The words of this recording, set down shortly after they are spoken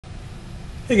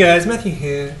Hey guys, Matthew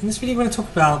here. In this video we're going to talk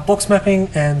about box mapping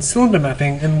and cylinder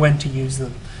mapping and when to use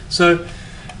them. So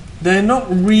they're not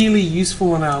really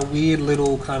useful on our weird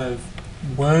little kind of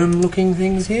worm looking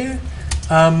things here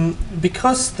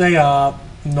because they are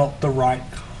not the right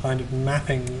kind of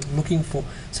mapping we're looking for.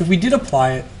 So if we did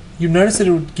apply it, you'll notice that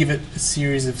it would give it a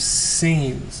series of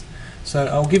seams. So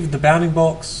I'll give it the bounding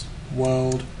box,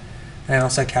 world, and I'll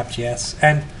say CapGS,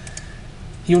 and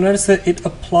you'll notice that it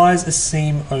applies a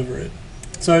seam over it.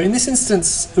 So in this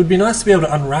instance, it would be nice to be able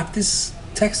to unwrap this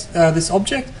text, this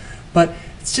object, but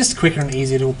it's just quicker and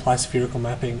easier to apply spherical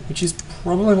mapping, which is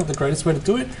probably not the greatest way to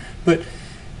do it, but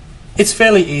it's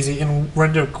fairly easy and will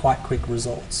render quite quick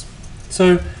results.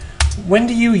 So when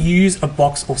do you use a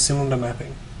box or cylinder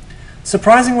mapping?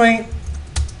 Surprisingly,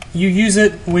 you use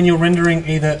it when you're rendering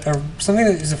either something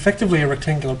that is effectively a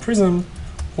rectangular prism,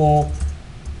 or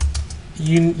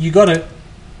you got it,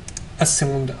 a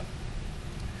cylinder.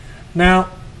 Now,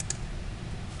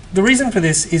 the reason for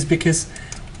this is because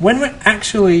when we're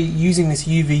actually using this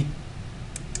UV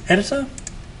editor,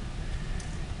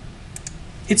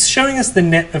 it's showing us the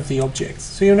net of the objects.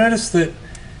 So you'll notice that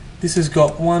this has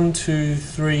got 1, 2,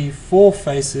 3, 4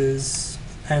 faces,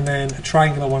 and then a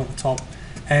triangular one at the top,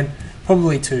 and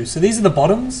probably 2. So these are the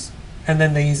bottoms, and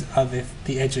then these are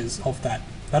the edges of that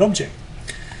object.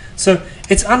 So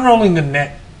it's unrolling the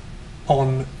net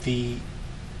on the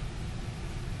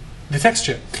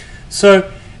texture. So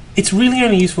it's really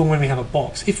only useful when we have a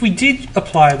box. If we did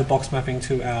apply the box mapping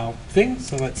to our thing,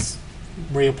 so let's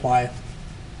reapply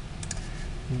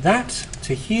that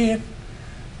to here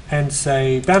and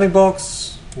say bounding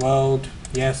box, world,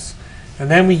 yes, and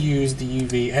then we use the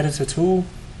UV editor tool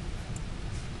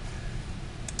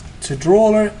to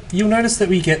draw it, you'll notice that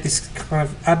we get this kind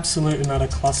of absolute and utter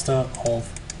cluster of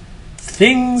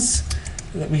things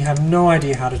that we have no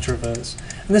idea how to traverse.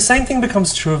 And the same thing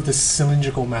becomes true of the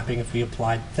cylindrical mapping if we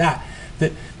applied that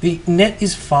the net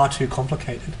is far too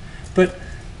complicated. But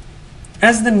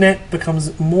as the net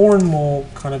becomes more and more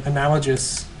kind of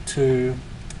analogous to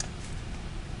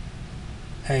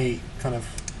a kind of,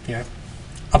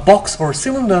 a box or a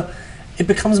cylinder, it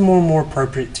becomes more and more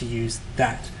appropriate to use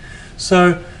that.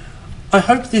 So I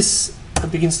hope this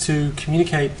begins to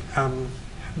communicate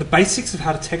the basics of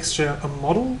how to texture a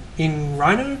model in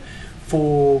Rhino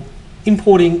for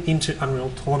importing into Unreal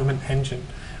Tournament Engine.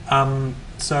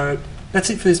 So that's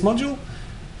it for this module,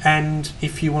 and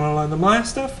if you want to learn the Maya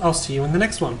stuff, I'll see you in the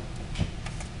next one.